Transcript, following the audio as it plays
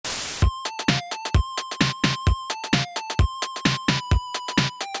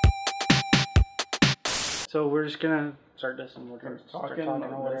So we're just gonna start this and we're gonna start talking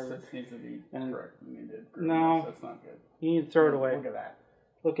or whatever. This needs to be correct. No, that's not good. You need to throw it away. Look at that.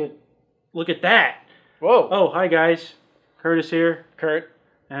 Look at that. Whoa. Oh, hi guys. Curtis here. Kurt.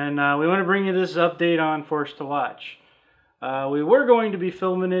 And we want to bring you this update on Forced to Watch. We were going to be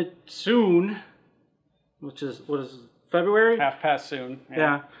filming it soon, which is, what is it, February? Half past soon.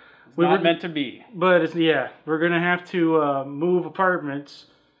 Yeah. It's not meant to be. But, we're going to have to move apartments,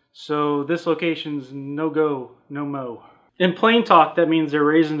 so this location's no-go, no-mo. In plain talk, that means they're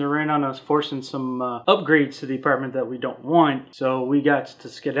raising the rent on us, forcing some upgrades to the apartment that we don't want. So we got to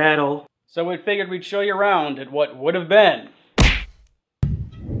skedaddle. So we figured we'd show you around at what would have been.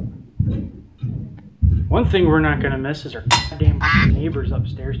 One thing we're not going to miss is our goddamn neighbors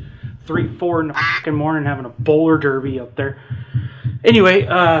upstairs. 3, 4 in the fucking morning having a bowler derby up there. Anyway,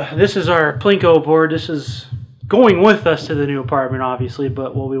 this is our Plinko board. This is going with us to the new apartment, obviously,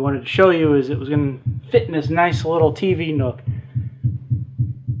 but what we wanted to show you is it was going to fit in this nice little TV nook.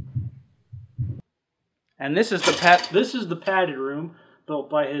 And this is the padded room built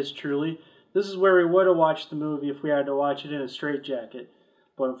by his truly. This is where we would have watched the movie if we had to watch it in a straitjacket.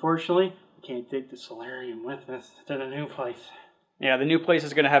 But unfortunately, we can't take the solarium with us to the new place. Yeah, the new place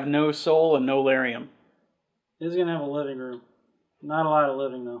is going to have no soul and no larium. It is going to have a living room. Not a lot of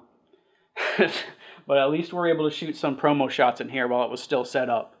living, though. But at least we're able to shoot some promo shots in here while it was still set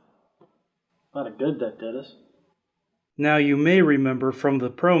up. A lot of good that did us. Now you may remember from the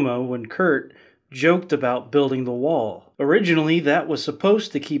promo when Kurt joked about building the wall. Originally that was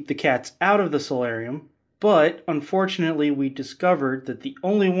supposed to keep the cats out of the solarium, but unfortunately we discovered that the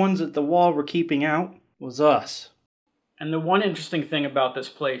only ones that the wall were keeping out was us. And the one interesting thing about this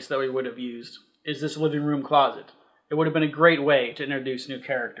place that we would have used is this living room closet. It would have been a great way to introduce new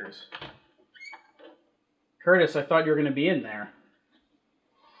characters. Curtis, I thought you were going to be in there.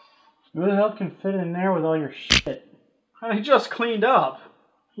 Who the hell can fit in there with all your shit? I just cleaned up.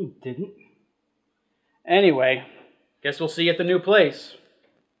 You didn't. Anyway, guess we'll see you at the new place.